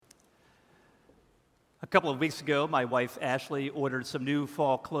A couple of weeks ago, my wife Ashley ordered some new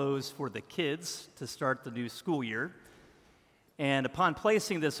fall clothes for the kids to start the new school year. And upon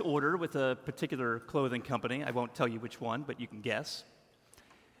placing this order with a particular clothing company, I won't tell you which one, but you can guess,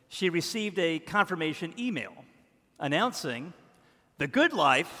 she received a confirmation email announcing the good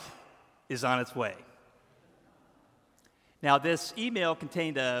life is on its way. Now, this email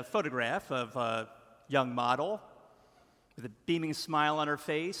contained a photograph of a young model with a beaming smile on her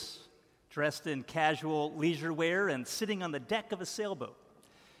face, dressed in casual leisure wear and sitting on the deck of a sailboat.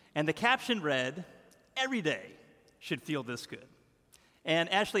 And the caption read, "Every day should feel this good." And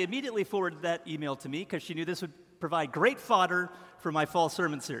Ashley immediately forwarded that email to me because she knew this would provide great fodder for my fall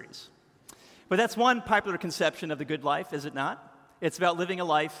sermon series. But that's one popular conception of the good life, is it not? It's about living a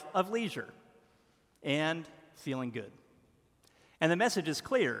life of leisure and feeling good. And the message is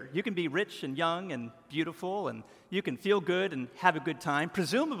clear. You can be rich and young and beautiful, and you can feel good and have a good time,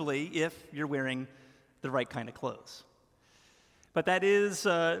 presumably if you're wearing the right kind of clothes. But that is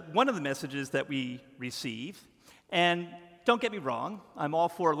one of the messages that we receive. And don't get me wrong, I'm all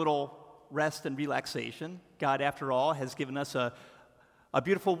for a little rest and relaxation. God, after all, has given us a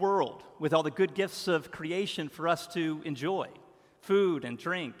beautiful world with all the good gifts of creation for us to enjoy. Food and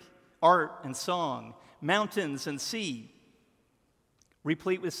drink, art and song, mountains and sea,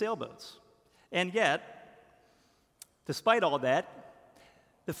 replete with sailboats. And yet, despite all that,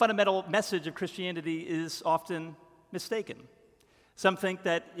 the fundamental message of Christianity is often mistaken. Some think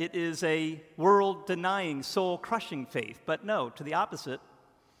that it is a world-denying, soul-crushing faith, but no, to the opposite,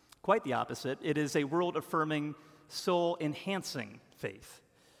 quite the opposite. It is a world-affirming, soul-enhancing faith.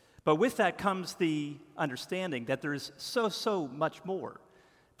 But with that comes the understanding that there is so much more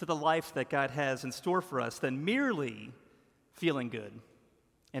to the life that God has in store for us than merely feeling good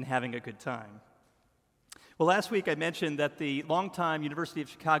and having a good time. Well, last week I mentioned that the longtime University of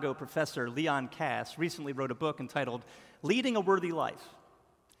Chicago professor Leon Kass recently wrote a book entitled Leading a Worthy Life.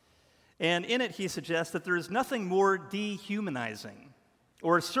 And in it he suggests that there is nothing more dehumanizing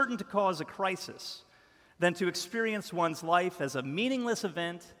or certain to cause a crisis than to experience one's life as a meaningless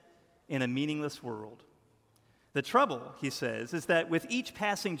event in a meaningless world. The trouble, he says, is that with each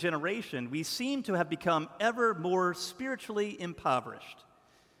passing generation, we seem to have become ever more spiritually impoverished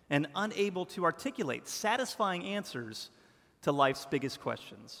and unable to articulate satisfying answers to life's biggest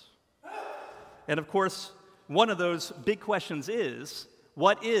questions. And of course, one of those big questions is,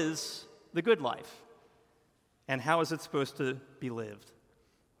 what is the good life? And how is it supposed to be lived?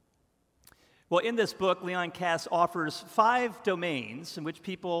 Well, in this book, Leon Kass offers 5 domains in which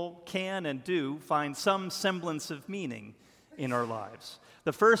people can and do find some semblance of meaning in our lives.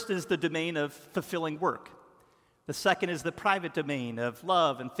 The first is the domain of fulfilling work. The second is the private domain of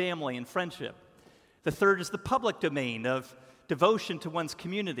love and family and friendship. The third is the public domain of devotion to one's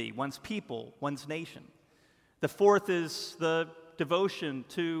community, one's people, one's nation. The fourth is the devotion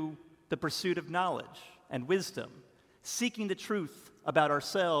to the pursuit of knowledge and wisdom, seeking the truth about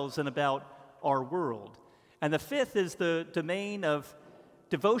ourselves and about our world. And the fifth is the domain of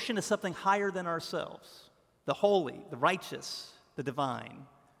devotion to something higher than ourselves, the holy, the righteous, the divine.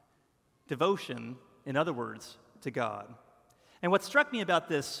 Devotion, in other words, to God. And what struck me about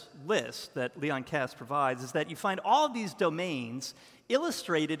this list that Leon Kass provides is that you find all of these domains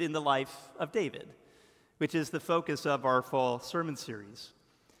illustrated in the life of David, which is the focus of our fall sermon series.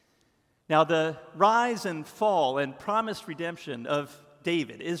 Now, the rise and fall and promised redemption of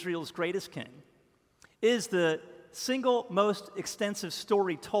David, Israel's greatest king, is the single most extensive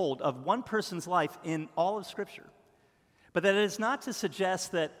story told of one person's life in all of Scripture. But that is not to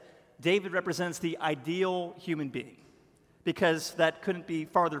suggest that David represents the ideal human being, because that couldn't be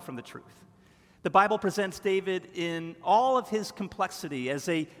farther from the truth. The Bible presents David in all of his complexity as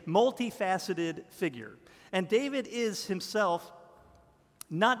a multifaceted figure. And David is himself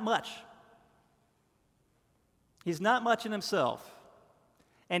not much. He's not much in himself.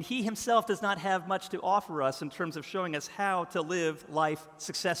 And he himself does not have much to offer us in terms of showing us how to live life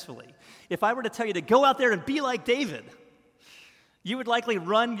successfully. If I were to tell you to go out there and be like David, you would likely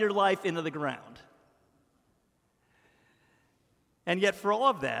run your life into the ground. And yet for all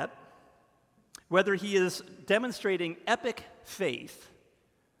of that, whether he is demonstrating epic faith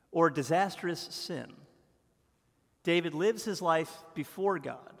or disastrous sin, David lives his life before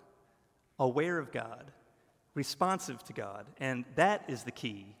God, aware of God, responsive to God, and that is the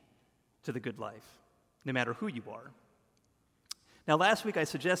key to the good life, no matter who you are. Now, last week I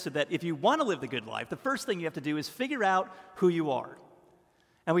suggested that if you want to live the good life, the first thing you have to do is figure out who you are.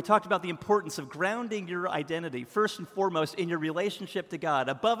 And we talked about the importance of grounding your identity, first and foremost, in your relationship to God,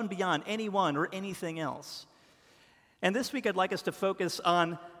 above and beyond anyone or anything else. And this week I'd like us to focus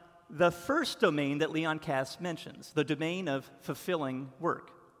on the first domain that Leon Kass mentions, the domain of fulfilling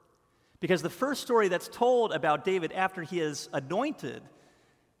work. Because the first story that's told about David after he is anointed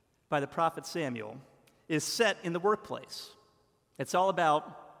by the prophet Samuel is set in the workplace. It's all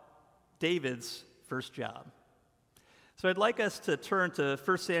about David's first job. So I'd like us to turn to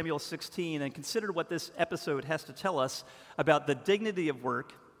 1 Samuel 16 and consider what this episode has to tell us about the dignity of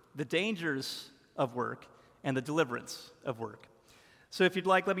work, the dangers of work, and the deliverance of work. So if you'd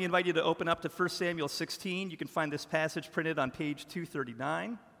like, let me invite you to open up to 1 Samuel 16. You can find this passage printed on page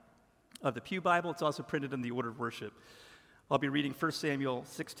 239 of the Pew Bible. It's also printed in the order of worship. I'll be reading 1 Samuel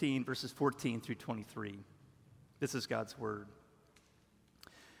 16, verses 14 through 23. This is God's word.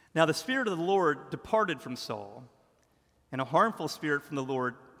 Now the Spirit of the Lord departed from Saul, and a harmful spirit from the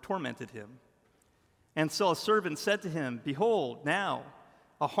Lord tormented him. And Saul's servant said to him, "Behold, now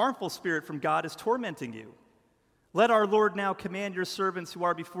a harmful spirit from God is tormenting you. Let our Lord now command your servants who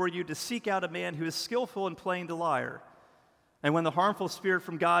are before you to seek out a man who is skillful in playing the lyre. And when the harmful spirit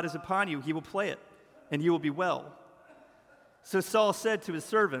from God is upon you, he will play it, and you will be well." So Saul said to his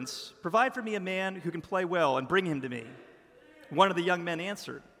servants, "Provide for me a man who can play well, and bring him to me." One of the young men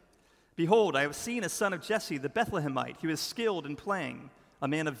answered, "Behold, I have seen a son of Jesse the Bethlehemite, who is skilled in playing, a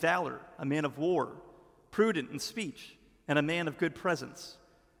man of valor, a man of war, prudent in speech, and a man of good presence,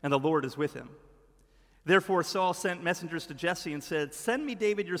 and the Lord is with him." Therefore Saul sent messengers to Jesse and said, "Send me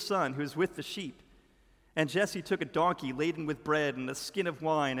David your son, who is with the sheep." And Jesse took a donkey laden with bread and a skin of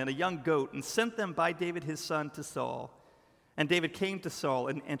wine and a young goat and sent them by David his son to Saul. And David came to Saul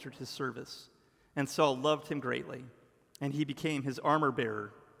and entered his service. And Saul loved him greatly, and he became his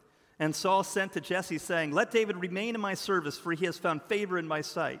armor-bearer. And Saul sent to Jesse, saying, "Let David remain in my service, for he has found favor in my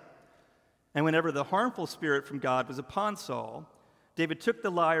sight." And whenever the harmful spirit from God was upon Saul, David took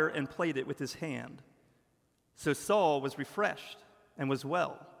the lyre and played it with his hand. So Saul was refreshed and was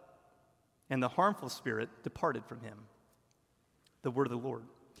well, and the harmful spirit departed from him. The word of the Lord.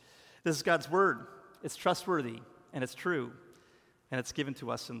 This is God's word. It's trustworthy, and it's true, and it's given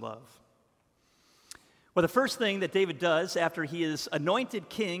to us in love. Well, the first thing that David does after he is anointed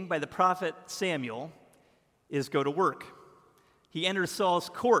king by the prophet Samuel is go to work. He enters Saul's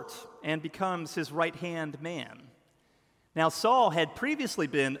court and becomes his right-hand man. Now, Saul had previously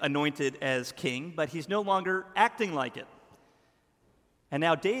been anointed as king, but he's no longer acting like it. And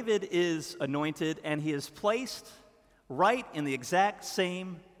now David is anointed, and he is placed right in the exact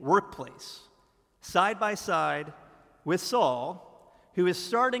same workplace, side by side with Saul, who is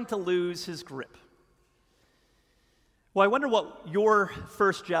starting to lose his grip. Well, I wonder what your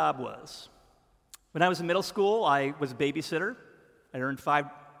first job was. When I was in middle school, I was a babysitter. I earned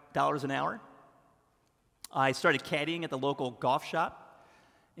 $5 an hour. I started caddying at the local golf shop,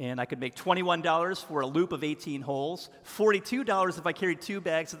 and I could make $21 for a loop of 18 holes, $42 if I carried 2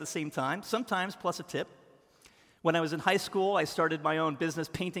 bags at the same time, sometimes plus a tip. When I was in high school, I started my own business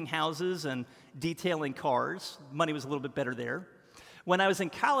painting houses and detailing cars. Money was a little bit better there. When I was in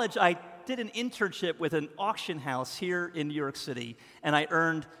college, I did an internship with an auction house here in New York City, and I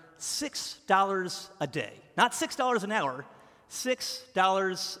earned $6 a day. Not $6 an hour,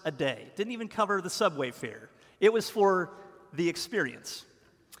 $6 a day. Didn't even cover the subway fare. It was for the experience.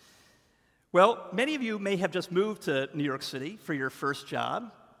 Well, many of you may have just moved to New York City for your first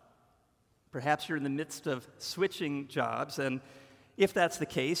job. Perhaps you're in the midst of switching jobs, and if that's the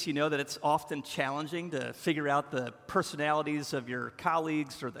case, you know that it's often challenging to figure out the personalities of your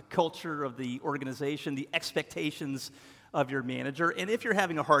colleagues or the culture of the organization, the expectations of your manager. And if you're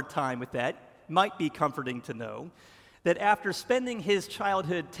having a hard time with that, it might be comforting to know that after spending his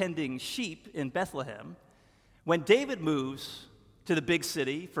childhood tending sheep in Bethlehem, when David moves to the big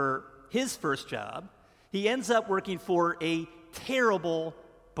city for his first job, he ends up working for a terrible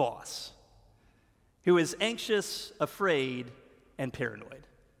boss who is anxious, afraid, and paranoid.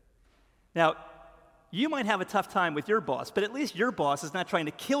 Now, you might have a tough time with your boss, but at least your boss is not trying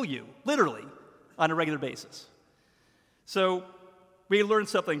to kill you, literally, on a regular basis. So we learn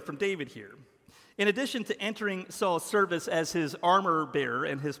something from David here. In addition to entering Saul's service as his armor bearer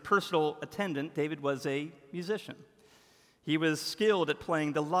and his personal attendant, David was a musician. He was skilled at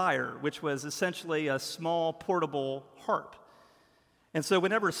playing the lyre, which was essentially a small portable harp. And so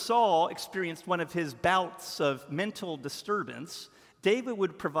whenever Saul experienced one of his bouts of mental disturbance, David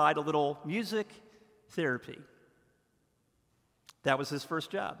would provide a little music therapy. That was his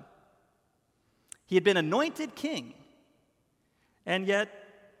first job. He had been anointed king, and yet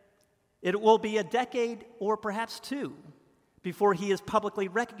it will be a decade or perhaps 2 before he is publicly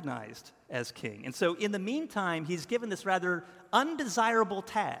recognized as king. And so in the meantime, he's given this rather undesirable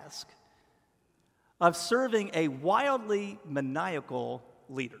task of serving a wildly maniacal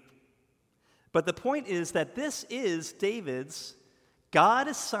leader. But the point is that this is David's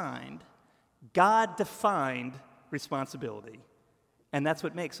God-assigned, God-defined responsibility. And that's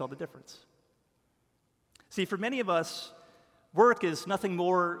what makes all the difference. See, for many of us, work is nothing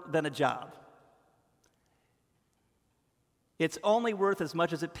more than a job. It's only worth as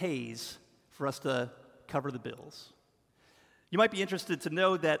much as it pays for us to cover the bills. You might be interested to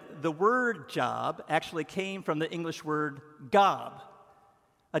know that the word job actually came from the English word gob.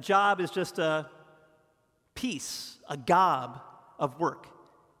 A job is just a piece, a gob of work.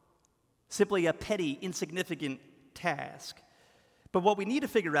 Simply a petty, insignificant task. But what we need to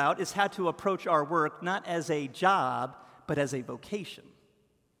figure out is how to approach our work not as a job, but as a vocation.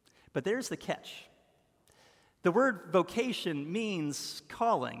 But there's the catch. The word vocation means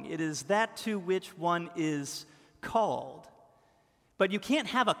calling. It is that to which one is called. But you can't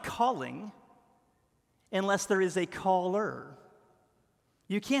have a calling unless there is a caller.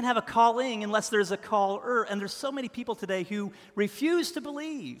 You can't have a calling unless there's a caller. And there's so many people today who refuse to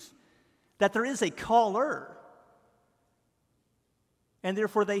believe that there is a caller. And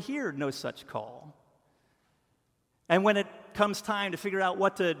therefore they hear no such call. And when it comes time to figure out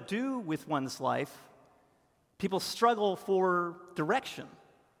what to do with one's life, people struggle for direction.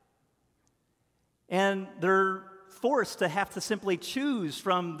 And they're forced to have to simply choose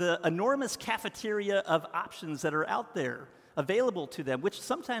from the enormous cafeteria of options that are out there available to them, which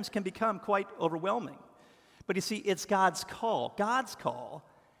sometimes can become quite overwhelming. But you see, it's God's call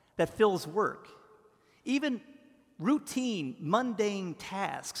that fills work. Even routine, mundane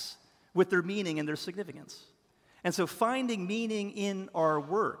tasks with their meaning and their significance. And so finding meaning in our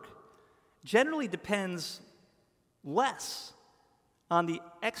work generally depends less on the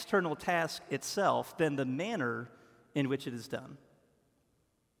external task itself than the manner in which it is done.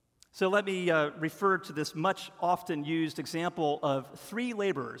 So let me refer to this much often used example of three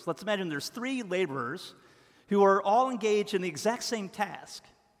laborers. Let's imagine there's three laborers who are all engaged in the exact same task.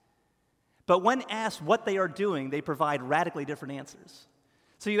 But when asked what they are doing, they provide radically different answers.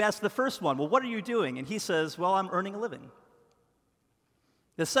 So you ask the first one, well, what are you doing? And he says, well, I'm earning a living.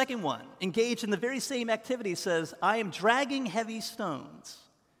 The second one, engaged in the very same activity, says, I am dragging heavy stones.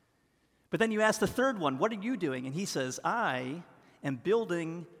 But then you ask the third one, what are you doing? And he says, I am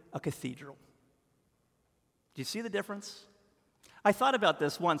building a cathedral. Do you see the difference? I thought about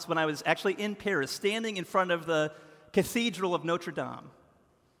this once when I was actually in Paris, standing in front of the Cathedral of Notre Dame.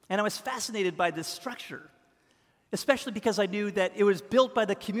 And I was fascinated by this structure, especially because I knew that it was built by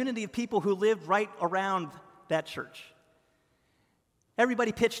the community of people who lived right around that church.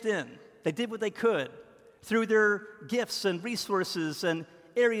 Everybody pitched in. They did what they could through their gifts and resources and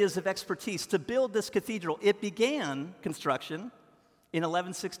areas of expertise to build this cathedral. It began construction in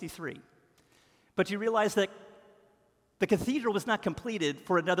 1163. But you realize that the cathedral was not completed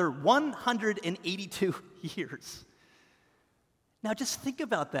for another 182 years. Now just think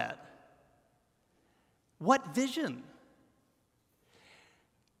about that. What vision?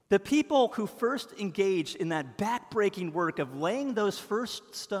 The people who first engaged in that backbreaking work of laying those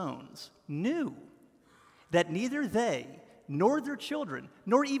first stones knew that neither they, nor their children,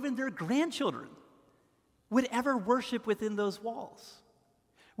 nor even their grandchildren would ever worship within those walls.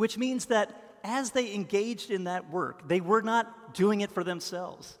 Which means that as they engaged in that work, they were not doing it for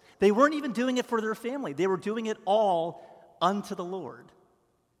themselves. They weren't even doing it for their family. They were doing it all unto the Lord.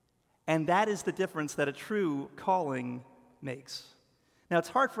 And that is the difference that a true calling makes. Now, it's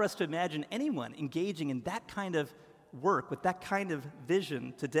hard for us to imagine anyone engaging in that kind of work with that kind of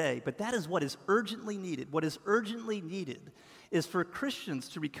vision today, but that is what is urgently needed. What is urgently needed is for Christians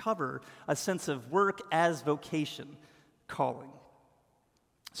to recover a sense of work as vocation, calling.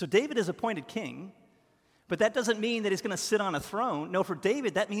 So David is appointed king, but that doesn't mean that he's going to sit on a throne. No, for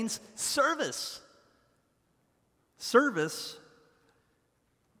David, that means service. Service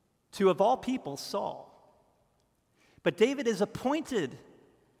to, of all people, Saul. But David is appointed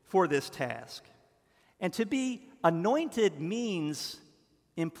for this task. And to be anointed means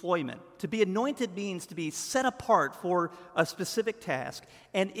employment. To be anointed means to be set apart for a specific task.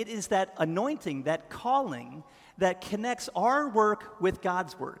 And it is that anointing, that calling, that connects our work with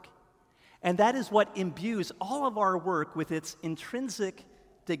God's work. And that is what imbues all of our work with its intrinsic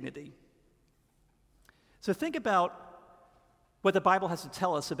dignity. So think about what the Bible has to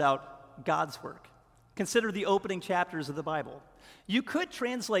tell us about God's work. Consider the opening chapters of the Bible. You could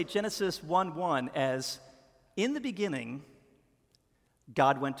translate Genesis 1:1 as, in the beginning,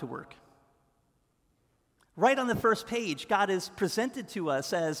 God went to work. Right on the first page, God is presented to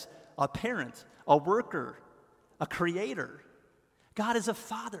us as a parent, a worker, a creator. God is a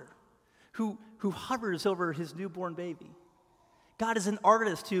father who hovers over his newborn baby. God is an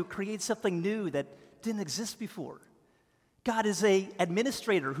artist who creates something new that didn't exist before. God is an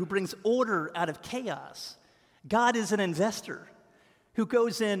administrator who brings order out of chaos. God is an investor who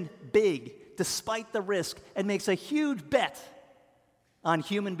goes in big despite the risk and makes a huge bet on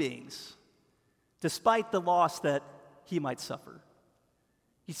human beings, despite the loss that he might suffer.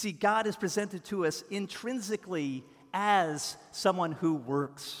 You see, God is presented to us intrinsically as someone who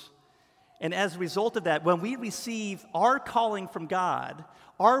works. And as a result of that, when we receive our calling from God,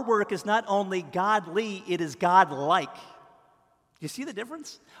 our work is not only godly, it is God-like. Do you see the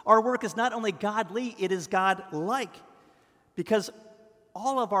difference? Our work is not only godly, it is God-like. Because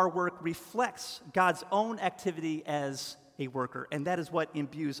all of our work reflects God's own activity as a worker, and that is what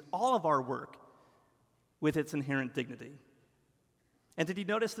imbues all of our work with its inherent dignity. And did you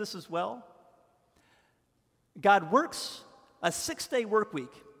notice this as well? God works a 6-day work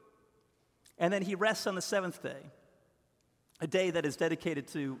week, and then he rests on the 7th day, a day that is dedicated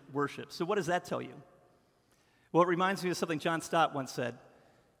to worship. So what does that tell you? Well, it reminds me of something John Stott once said.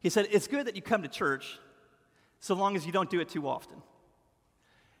 He said, "It's good that you come to church so long as you don't do it too often."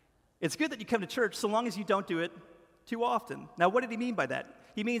 It's good that you come to church so long as you don't do it too often. Now, what did he mean by that?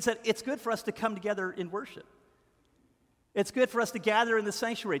 He means that it's good for us to come together in worship. It's good for us to gather in the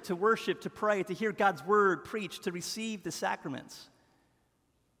sanctuary, to worship, to pray, to hear God's word preached, to receive the sacraments.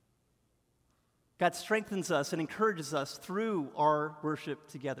 God strengthens us and encourages us through our worship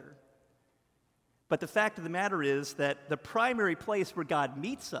together. But the fact of the matter is that the primary place where God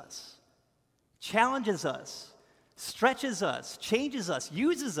meets us, challenges us, stretches us, changes us,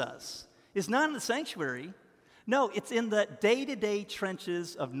 uses us, is not in the sanctuary. No, it's in the day-to-day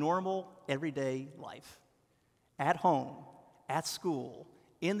trenches of normal, everyday life. At home, at school,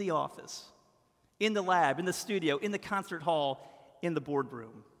 in the office, in the lab, in the studio, in the concert hall, in the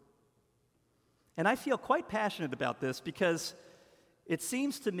boardroom. And I feel quite passionate about this because it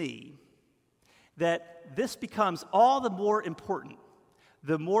seems to me that this becomes all the more important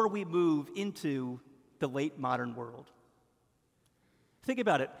the more we move into the late modern world. Think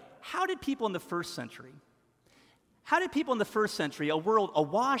about it. How did people in the first century, a world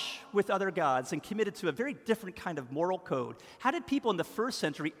awash with other gods and committed to a very different kind of moral code, how did people in the first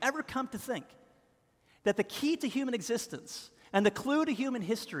century ever come to think that the key to human existence and the clue to human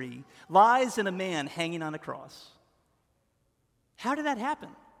history lies in a man hanging on a cross? How did that happen?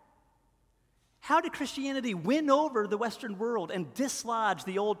 How did Christianity win over the Western world and dislodge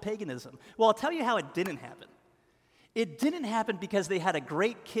the old paganism? Well, I'll tell you how it didn't happen. It didn't happen because they had a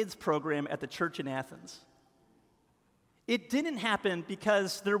great kids program at the church in Athens. It didn't happen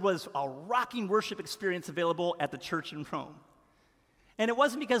because there was a rocking worship experience available at the church in Rome. And it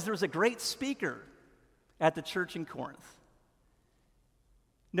wasn't because there was a great speaker at the church in Corinth.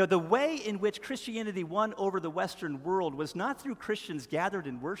 No, the way in which Christianity won over the Western world was not through Christians gathered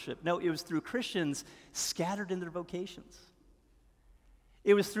in worship. No, it was through Christians scattered in their vocations.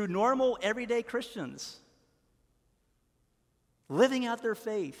 It was through normal, everyday Christians living out their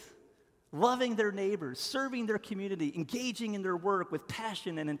faith, loving their neighbors, serving their community, engaging in their work with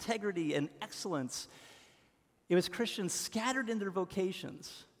passion and integrity and excellence. It was Christians scattered in their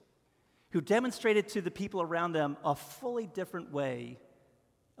vocations who demonstrated to the people around them a fully different way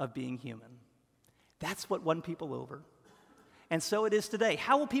of being human. That's what won people over. And so it is today.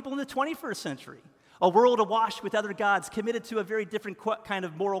 How will people in the 21st century, a world awash with other gods, committed to a very different kind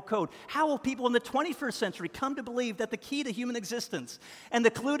of moral code, how will people in the 21st century come to believe that the key to human existence and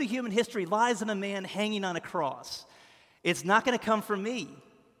the clue to human history lies in a man hanging on a cross? It's not going to come from me.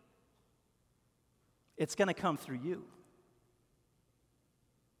 It's going to come through you.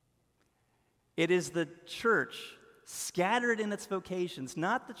 It is the church scattered in its vocations,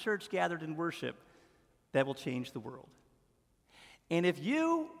 not the church gathered in worship, that will change the world. And if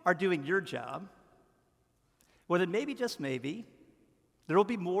you are doing your job, well, then maybe, just maybe, there will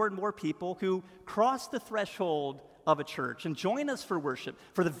be more and more people who cross the threshold of a church and join us for worship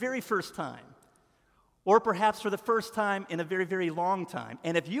for the very first time, or perhaps for the first time in a very, very long time.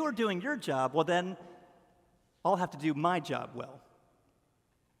 And if you are doing your job, well, then I'll have to do my job well.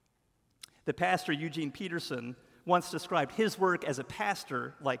 The pastor, Eugene Peterson, once described his work as a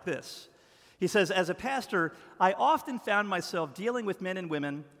pastor like this. He says, "As a pastor, I often found myself dealing with men and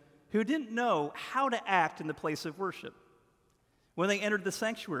women who didn't know how to act in the place of worship. When they entered the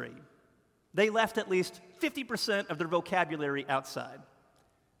sanctuary, they left at least 50% of their vocabulary outside.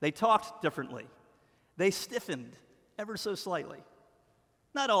 They talked differently. They stiffened ever so slightly.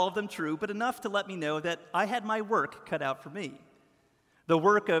 Not all of them true, but enough to let me know that I had my work cut out for me. The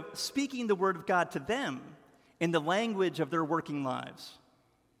work of speaking the word of God to them in the language of their working lives.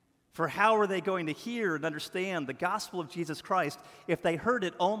 For how are they going to hear and understand the gospel of Jesus Christ if they heard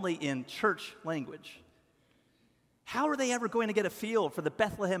it only in church language? How are they ever going to get a feel for the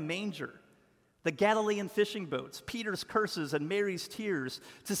Bethlehem manger, the Galilean fishing boats, Peter's curses and Mary's tears,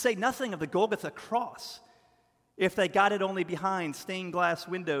 to say nothing of the Golgotha cross, if they got it only behind stained glass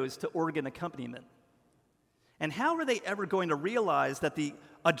windows to organ accompaniment? And how are they ever going to realize that the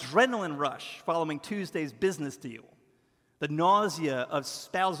adrenaline rush following Tuesday's business deal, the nausea of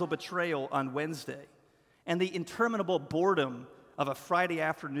spousal betrayal on Wednesday, and the interminable boredom of a Friday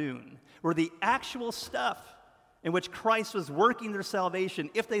afternoon were the actual stuff in which Christ was working their salvation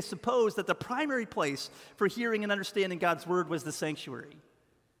if they supposed that the primary place for hearing and understanding God's word was the sanctuary?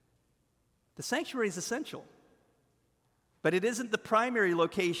 The sanctuary is essential, but it isn't the primary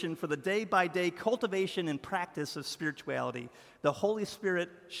location for the day-by-day cultivation and practice of spirituality, the Holy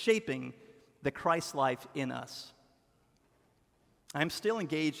Spirit shaping the Christ life in us. I'm still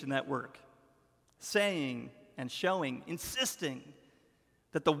engaged in that work, saying and showing, insisting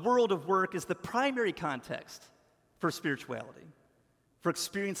that the world of work is the primary context for spirituality, for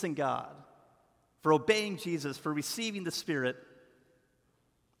experiencing God, for obeying Jesus, for receiving the Spirit.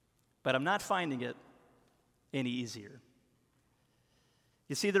 But I'm not finding it any easier.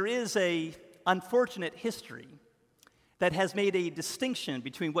 You see, there is an unfortunate history that has made a distinction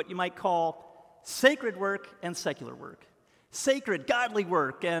between what you might call sacred work and secular work, sacred, godly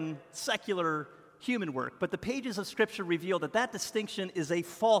work and secular, human work. But the pages of Scripture reveal that that distinction is a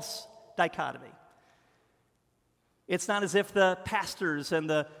false dichotomy. It's not as if the pastors and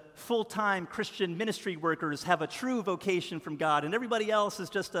the full-time Christian ministry workers have a true vocation from God and everybody else is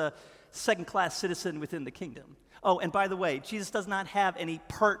just a second-class citizen within the kingdom. Oh, and by the way, Jesus does not have any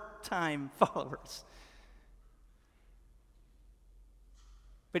part-time followers.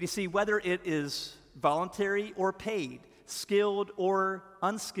 But you see, whether it is voluntary or paid, skilled or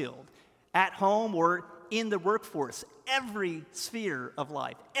unskilled, at home or in the workforce, every sphere of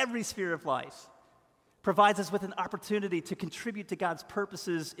life provides us with an opportunity to contribute to God's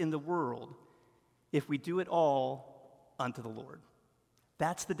purposes in the world if we do it all unto the Lord.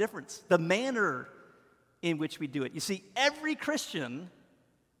 That's the difference, the manner in which we do it. You see, every Christian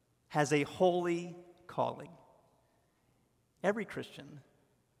has a holy calling. Every Christian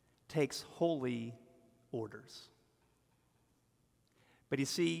takes holy orders. But you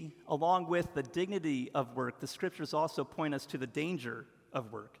see, along with the dignity of work, the Scriptures also point us to the danger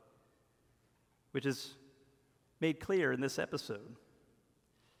of work, which is made clear in this episode.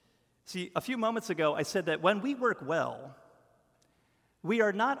 See, a few moments ago, I said that when we work well, we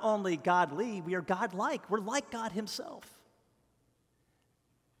are not only godly, we are godlike. We're like God Himself.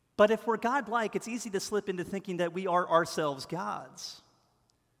 But if we're godlike, it's easy to slip into thinking that we are ourselves gods.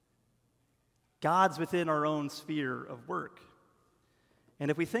 Gods within our own sphere of work. And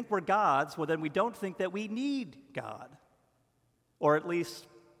if we think we're gods, well, then we don't think that we need God. Or at least,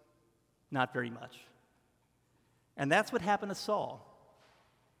 not very much. And that's what happened to Saul.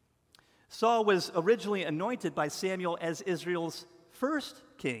 Saul was originally anointed by Samuel as Israel's first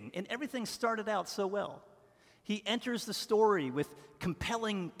king, and everything started out so well. He enters the story with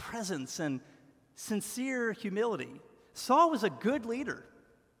compelling presence and sincere humility. Saul was a good leader.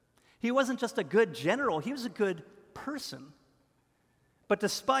 He wasn't just a good general, he was a good person. But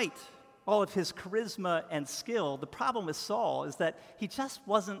despite all of his charisma and skill, the problem with Saul is that he just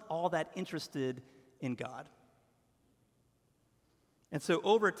wasn't all that interested in God. And so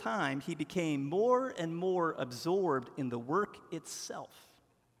over time, he became more and more absorbed in the work itself.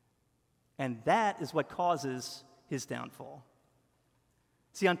 And that is what causes his downfall.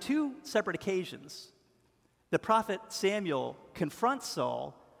 See, on two separate occasions, the prophet Samuel confronts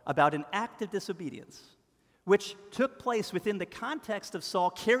Saul about an act of disobedience, which took place within the context of Saul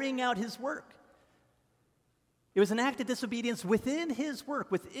carrying out his work. It was an act of disobedience within his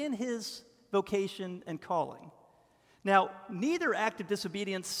work, within his vocation and calling. Now, neither act of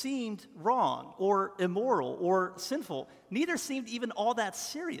disobedience seemed wrong or immoral or sinful. Neither seemed even all that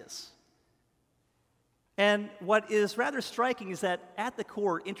serious. And what is rather striking is that at the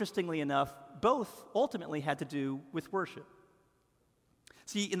core, interestingly enough, both ultimately had to do with worship.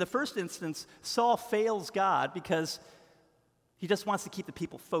 See, in the first instance, Saul fails God because he just wants to keep the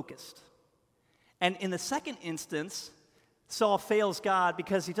people focused. And in the second instance, Saul fails God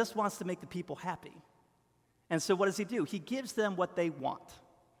because he just wants to make the people happy. And so what does he do? He gives them what they want.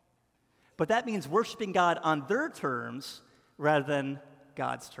 But that means worshiping God on their terms rather than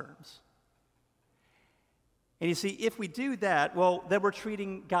God's terms. And you see, if we do that, well, then we're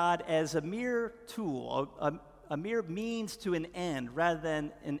treating God as a mere tool, a mere means to an end rather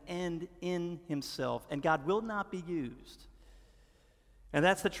than an end in himself. And God will not be used. And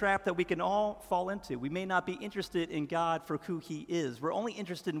that's the trap that we can all fall into. We may not be interested in God for who he is. We're only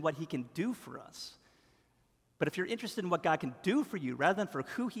interested in what he can do for us. But if you're interested in what God can do for you rather than for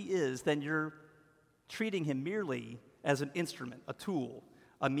who he is, then you're treating him merely as an instrument, a tool,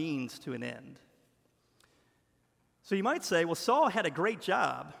 a means to an end. So you might say, well, Saul had a great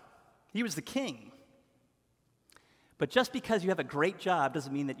job. He was the king. But just because you have a great job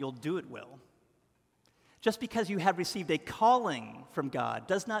doesn't mean that you'll do it well. Just because you have received a calling from God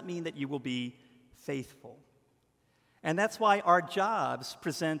does not mean that you will be faithful. And that's why our jobs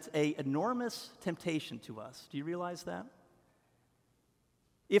present an enormous temptation to us. Do you realize that?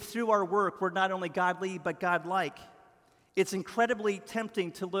 If through our work we're not only godly but godlike, it's incredibly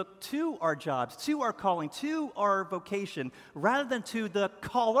tempting to look to our jobs, to our calling, to our vocation, rather than to the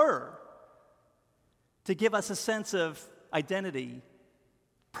caller to give us a sense of identity,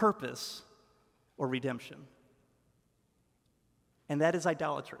 purpose, or redemption. And that is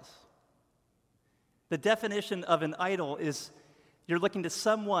idolatrous. The definition of an idol is you're looking to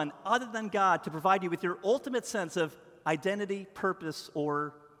someone other than God to provide you with your ultimate sense of identity, purpose,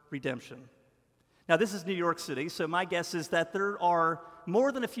 or redemption. Now, this is New York City, so my guess is that there are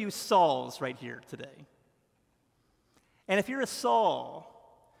more than a few Sauls right here today. And if you're a Saul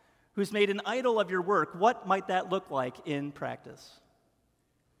who's made an idol of your work, what might that look like in practice?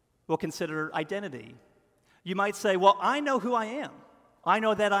 We'll consider identity. You might say, well, I know who I am. I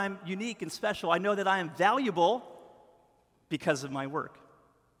know that I'm unique and special. I know that I am valuable because of my work.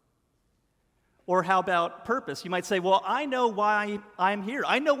 Or how about purpose? You might say, well, I know why I'm here.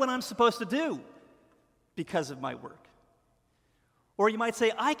 I know what I'm supposed to do because of my work. Or you might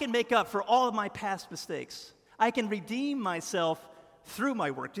say, I can make up for all of my past mistakes. I can redeem myself through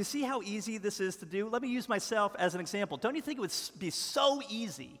my work. Do you see how easy this is to do? Let me use myself as an example. Don't you think it would be so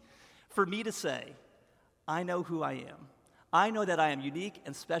easy for me to say, I know who I am. I know that I am unique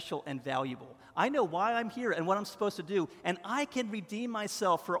and special and valuable. I know why I'm here and what I'm supposed to do, and I can redeem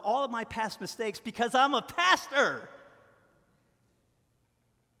myself for all of my past mistakes because I'm a pastor.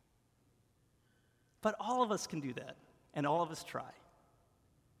 But all of us can do that, and all of us try.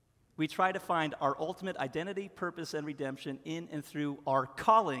 We try to find our ultimate identity, purpose, and redemption in and through our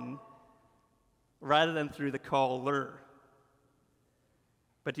calling rather than through the caller.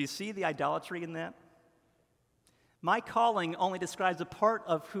 But do you see the idolatry in that? My calling only describes a part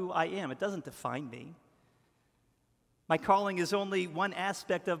of who I am. It doesn't define me. My calling is only one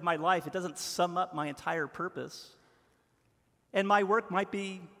aspect of my life. It doesn't sum up my entire purpose. And my work might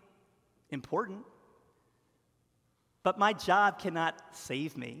be important, but my job cannot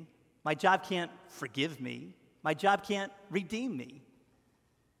save me. My job can't forgive me. My job can't redeem me.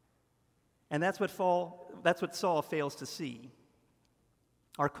 And that's what Saul fails to see.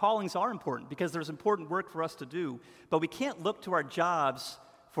 Our callings are important because there's important work for us to do, but we can't look to our jobs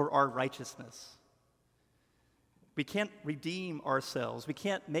for our righteousness. We can't redeem ourselves. We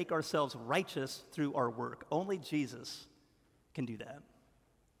can't make ourselves righteous through our work. Only Jesus can do that.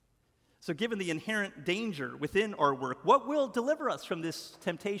 So given the inherent danger within our work, what will deliver us from this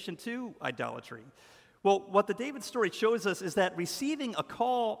temptation to idolatry? Well, what the David story shows us is that receiving a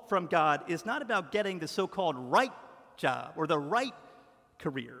call from God is not about getting the so-called right job or the right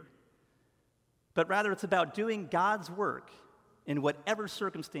career, but rather it's about doing God's work in whatever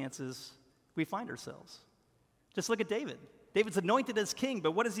circumstances we find ourselves. Just look at David. David's anointed as king,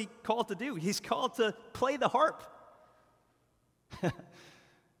 but what is he called to do? He's called to play the harp.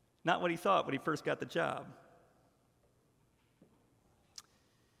 Not what he thought when he first got the job.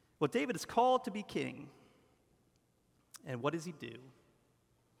 Well, David is called to be king. And what does he do?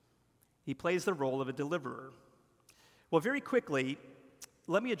 He plays the role of a deliverer. Well, very quickly,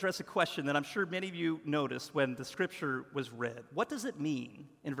 let me address a question that I'm sure many of you noticed when the scripture was read. What does it mean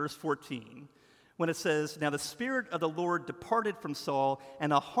in verse 14 when it says, "Now the Spirit of the Lord departed from Saul,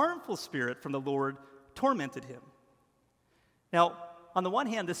 and a harmful spirit from the Lord tormented him"? Now, on the one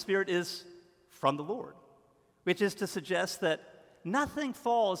hand, the Spirit is from the Lord, which is to suggest that nothing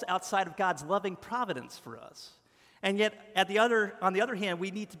falls outside of God's loving providence for us. And yet, on the other hand,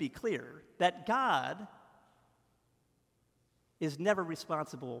 we need to be clear that God is never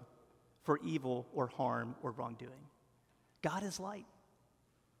responsible for evil or harm or wrongdoing. God is light,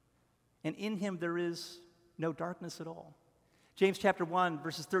 and in him there is no darkness at all. James chapter 1,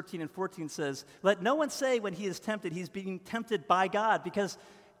 verses 13 and 14 says, "Let no one say when he is tempted, he's being tempted by God, because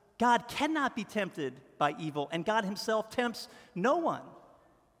God cannot be tempted by evil, and God himself tempts no one.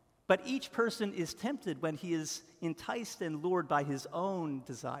 But each person is tempted when he is enticed and lured by his own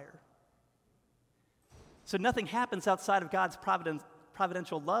desire." So nothing happens outside of God's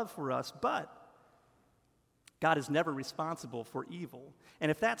providential love for us, but God is never responsible for evil. And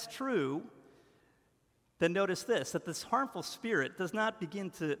if that's true, then notice this, that this harmful spirit does not begin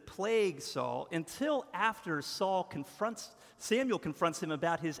to plague Saul until after Samuel confronts him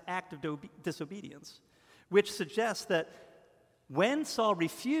about his act of disobedience, which suggests that when Saul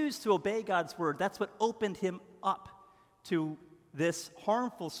refused to obey God's word, that's what opened him up to this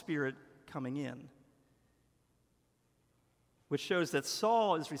harmful spirit coming in, which shows that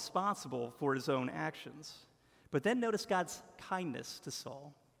Saul is responsible for his own actions. But then notice God's kindness to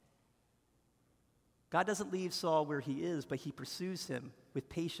Saul. God doesn't leave Saul where he is, but he pursues him with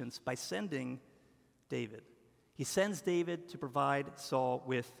patience by sending David. He sends David to provide Saul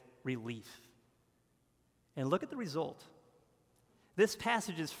with relief. And look at the result. This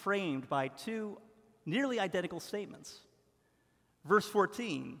passage is framed by two nearly identical statements. Verse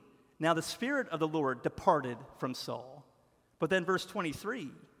 14, now the Spirit of the Lord departed from Saul. But then verse 23,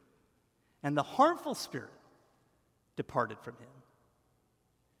 and the harmful spirit departed from him.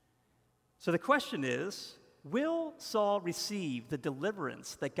 So the question is, will Saul receive the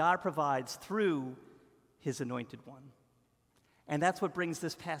deliverance that God provides through his anointed one? And that's what brings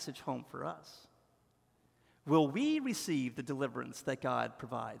this passage home for us. Will we receive the deliverance that God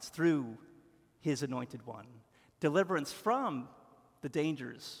provides through his anointed one? Deliverance from the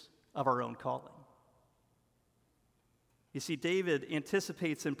dangers of our own calling. You see, David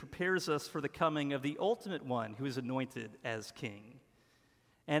anticipates and prepares us for the coming of the ultimate one who is anointed as king.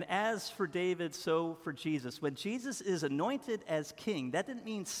 And as for David, so for Jesus. When Jesus is anointed as king, that didn't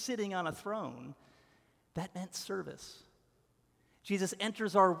mean sitting on a throne. That meant service. Jesus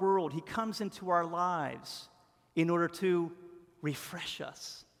enters our world. He comes into our lives in order to refresh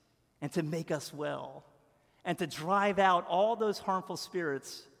us and to make us well and to drive out all those harmful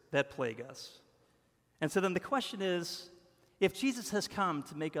spirits that plague us. And so then the question is, if Jesus has come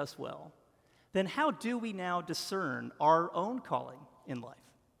to make us well, then how do we now discern our own calling in life?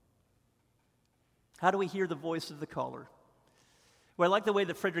 How do we hear the voice of the caller? Well, I like the way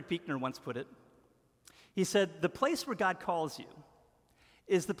that Frederick Buechner once put it. He said, the place where God calls you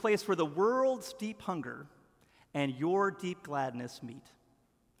is the place where the world's deep hunger and your deep gladness meet.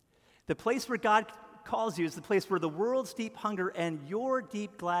 The place where God calls you is the place where the world's deep hunger and your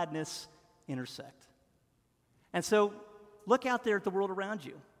deep gladness intersect. And so, look out there at the world around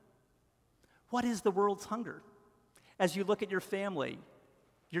you. What is the world's hunger? As you look at your family,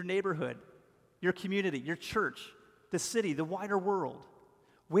 your neighborhood, your community, your church, the city, the wider world,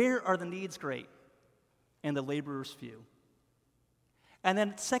 where are the needs great and the laborers few? And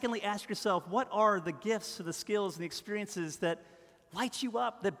then secondly, ask yourself, what are the gifts, the skills, and the experiences that light you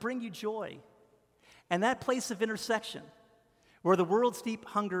up, that bring you joy? And that place of intersection, where the world's deep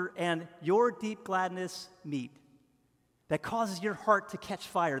hunger and your deep gladness meet, that causes your heart to catch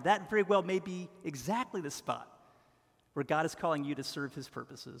fire, that very well may be exactly the spot where God is calling you to serve his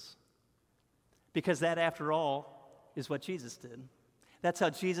purposes. Because that, after all, is what Jesus did. That's how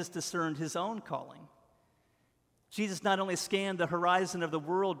Jesus discerned his own calling. Jesus not only scanned the horizon of the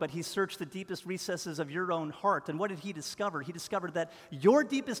world, but he searched the deepest recesses of your own heart. And what did he discover? He discovered that your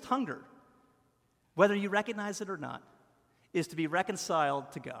deepest hunger, whether you recognize it or not, is to be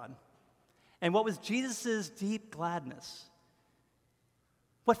reconciled to God. And what was Jesus' deep gladness?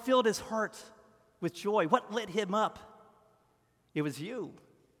 What filled his heart with joy? What lit him up? It was you.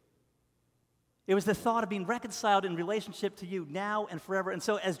 It was the thought of being reconciled in relationship to you now and forever. And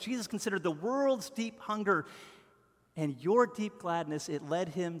so as Jesus considered the world's deep hunger and your deep gladness, it led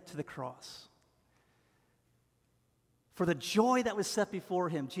him to the cross. For the joy that was set before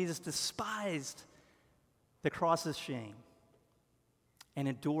him, Jesus despised the cross's shame and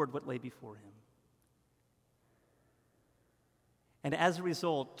endured what lay before him. And as a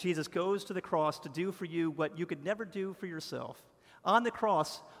result, Jesus goes to the cross to do for you what you could never do for yourself. On the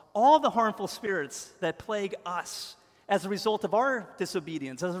cross, all the harmful spirits that plague us as a result of our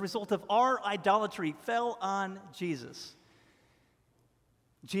disobedience, as a result of our idolatry, fell on Jesus.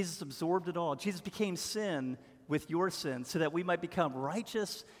 Jesus absorbed it all. Jesus became sin with your sin so that we might become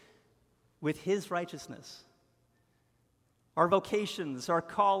righteous with his righteousness. Our vocations, our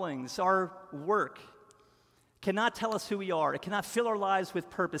callings, our work cannot tell us who we are. It cannot fill our lives with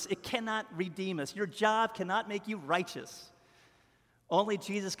purpose. It cannot redeem us. Your job cannot make you righteous. Only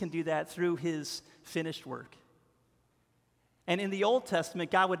Jesus can do that through his finished work. And in the Old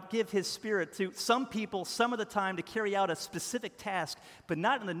Testament, God would give his Spirit to some people some of the time to carry out a specific task, but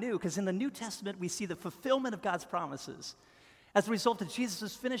not in the New, because in the New Testament, we see the fulfillment of God's promises. As a result of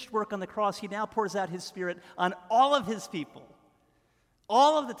Jesus' finished work on the cross, he now pours out his Spirit on all of his people,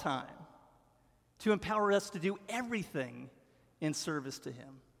 all of the time, to empower us to do everything in service to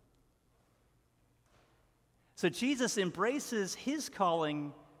him. So Jesus embraces his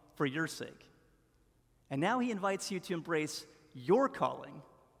calling for your sake. And now he invites you to embrace your calling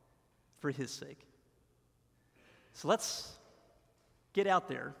for his sake. So let's get out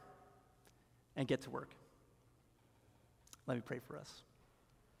there and get to work. Let me pray for us.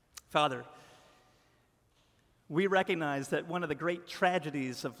 Father, we recognize that one of the great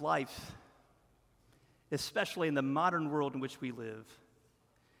tragedies of life, especially in the modern world in which we live,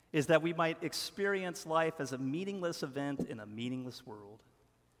 is that we might experience life as a meaningless event in a meaningless world.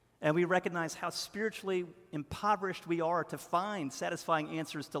 And we recognize how spiritually impoverished we are to find satisfying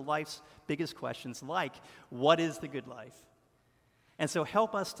answers to life's biggest questions, like, what is the good life? And so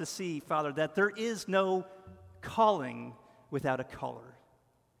help us to see, Father, that there is no calling without a caller.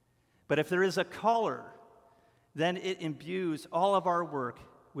 But if there is a caller, then it imbues all of our work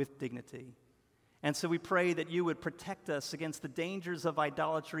with dignity. And so we pray that you would protect us against the dangers of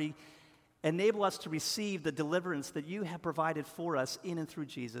idolatry, enable us to receive the deliverance that you have provided for us in and through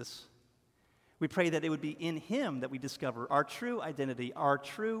Jesus. We pray that it would be in him that we discover our true identity, our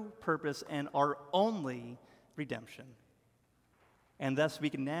true purpose, and our only redemption. And thus we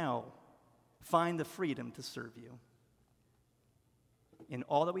can now find the freedom to serve you in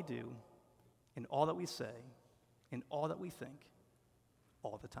all that we do, in all that we say, in all that we think,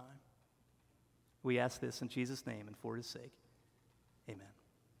 all the time. We ask this in Jesus' name and for his sake.